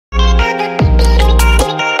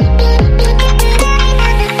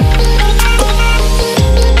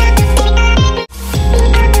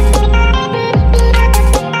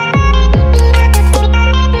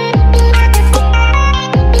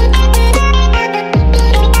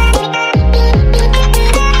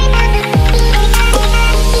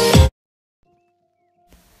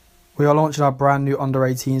We are launching our brand new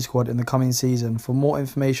under-18 squad in the coming season. For more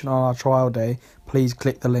information on our trial day, please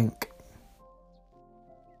click the link.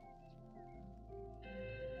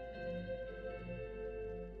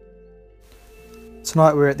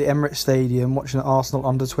 Tonight we're at the Emirates Stadium watching the Arsenal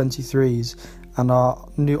under-23s, and our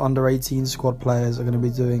new under-18 squad players are going to be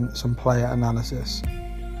doing some player analysis.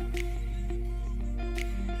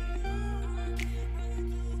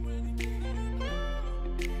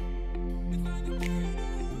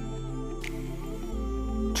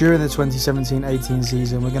 During the 2017-18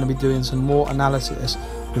 season, we're going to be doing some more analysis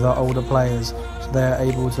with our older players, so they are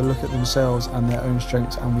able to look at themselves and their own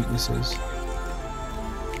strengths and weaknesses.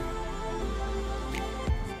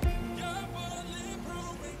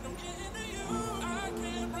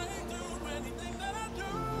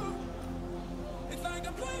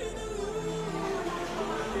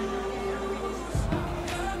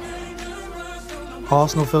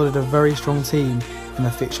 Arsenal fielded a very strong team in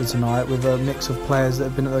the fixture tonight, with a mix of players that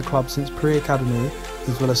have been at the club since pre-academy,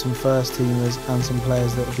 as well as some first teamers and some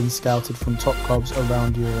players that have been scouted from top clubs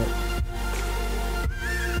around Europe.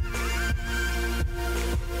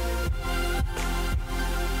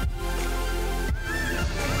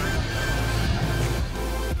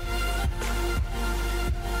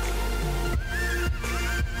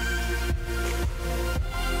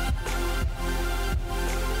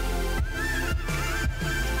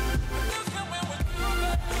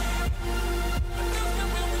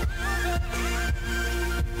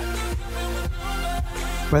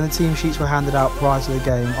 When the team sheets were handed out prior to the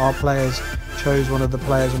game, our players chose one of the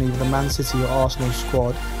players on either the Man City or Arsenal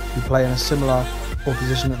squad who play in a similar or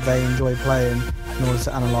position that they enjoy playing, in order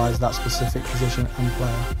to analyse that specific position and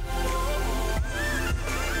player.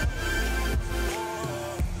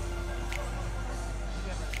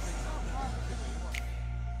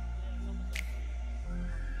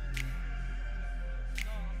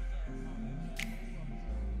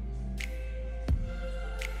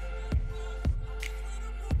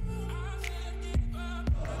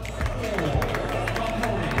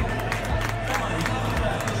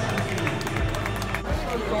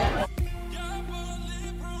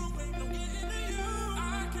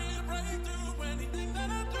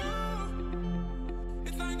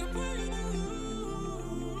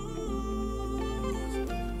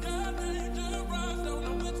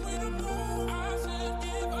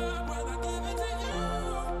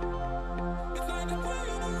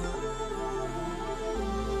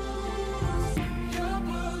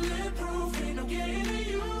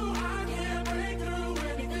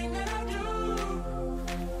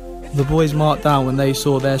 The boys marked down when they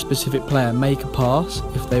saw their specific player make a pass,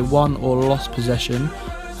 if they won or lost possession,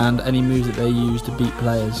 and any moves that they used to beat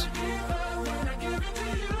players.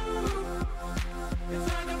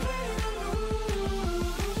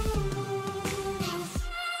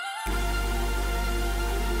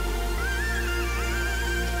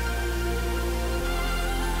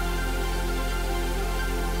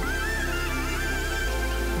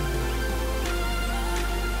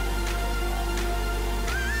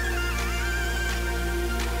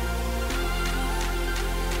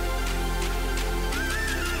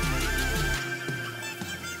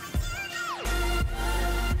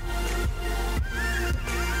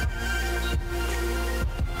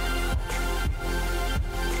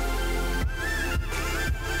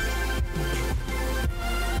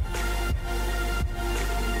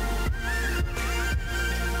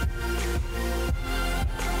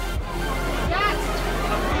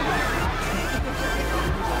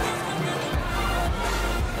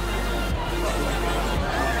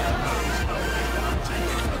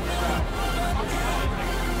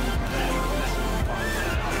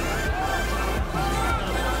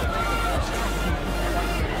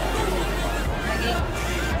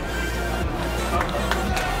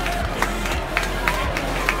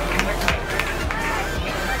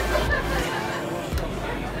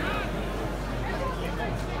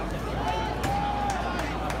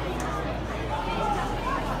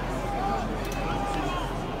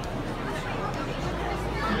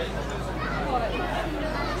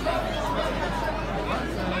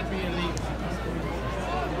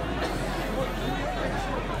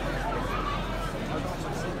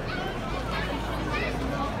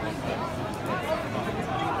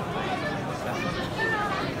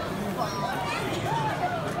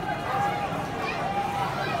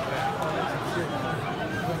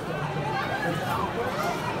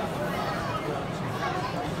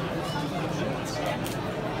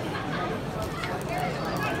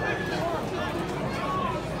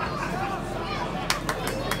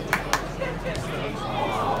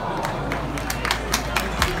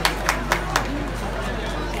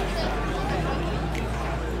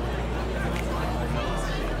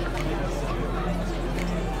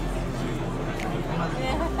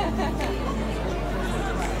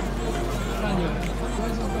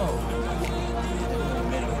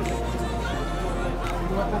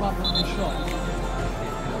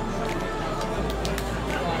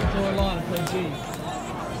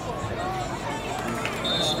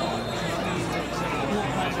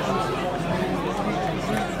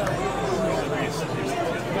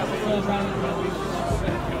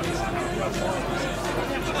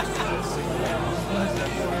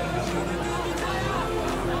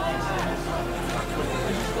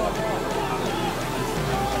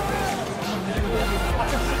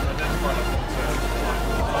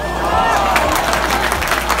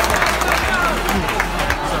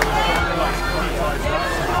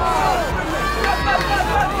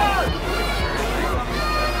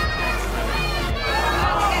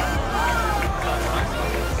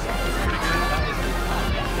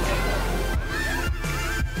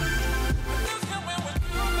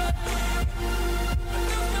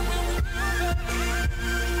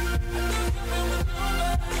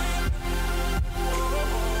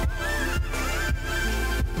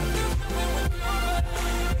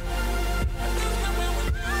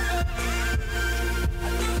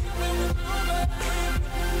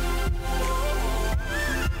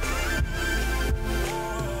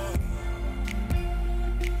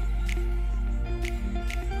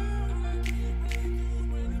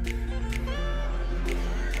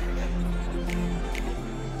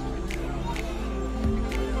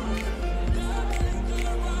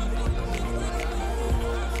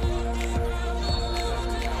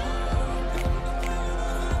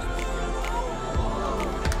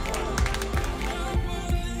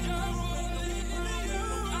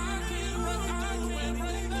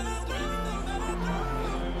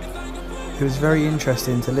 It was very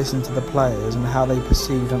interesting to listen to the players and how they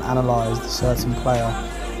perceived and analysed a certain player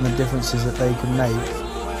and the differences that they could make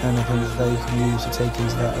and the things that they could use to take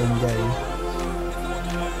into their own game.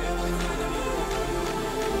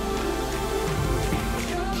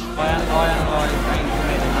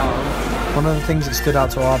 One of the things that stood out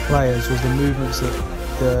to our players was the movements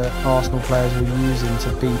that the Arsenal players were using to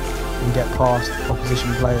beat and get past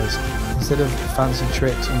opposition players. Instead of fancy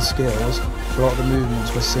tricks and skills, a lot of the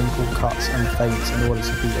movements were simple cuts and feints in order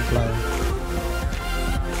to beat a player.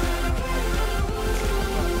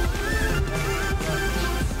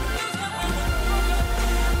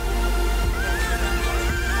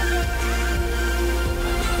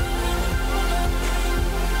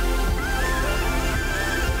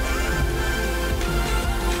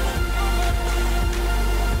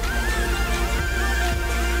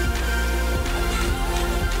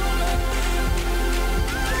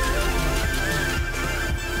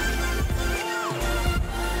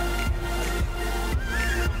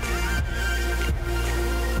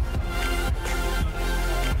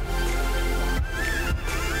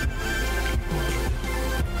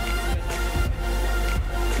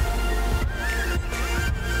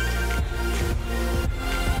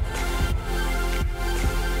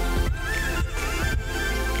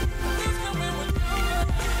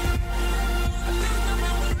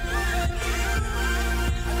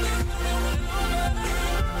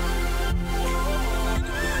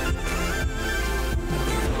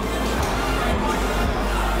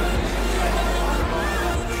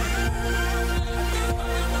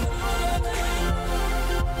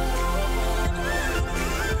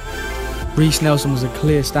 Reece Nelson was a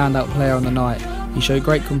clear standout player on the night. He showed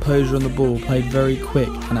great composure on the ball, played very quick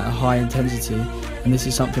and at a high intensity, and this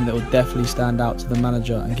is something that will definitely stand out to the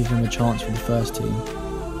manager and give him a chance for the first team.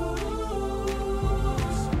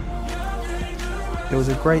 It was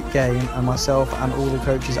a great game and myself and all the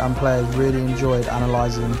coaches and players really enjoyed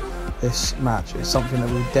analysing this match. It's something that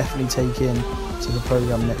we'll definitely take in to the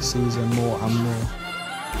programme next season more and more.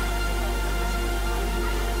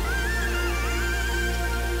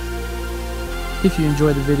 If you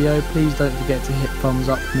enjoyed the video, please don't forget to hit thumbs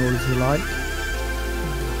up in order to like.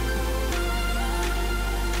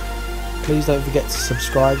 Please don't forget to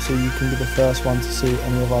subscribe so you can be the first one to see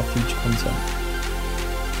any of our future content.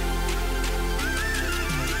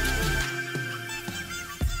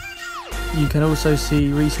 You can also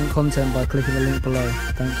see recent content by clicking the link below.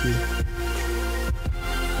 Thank you.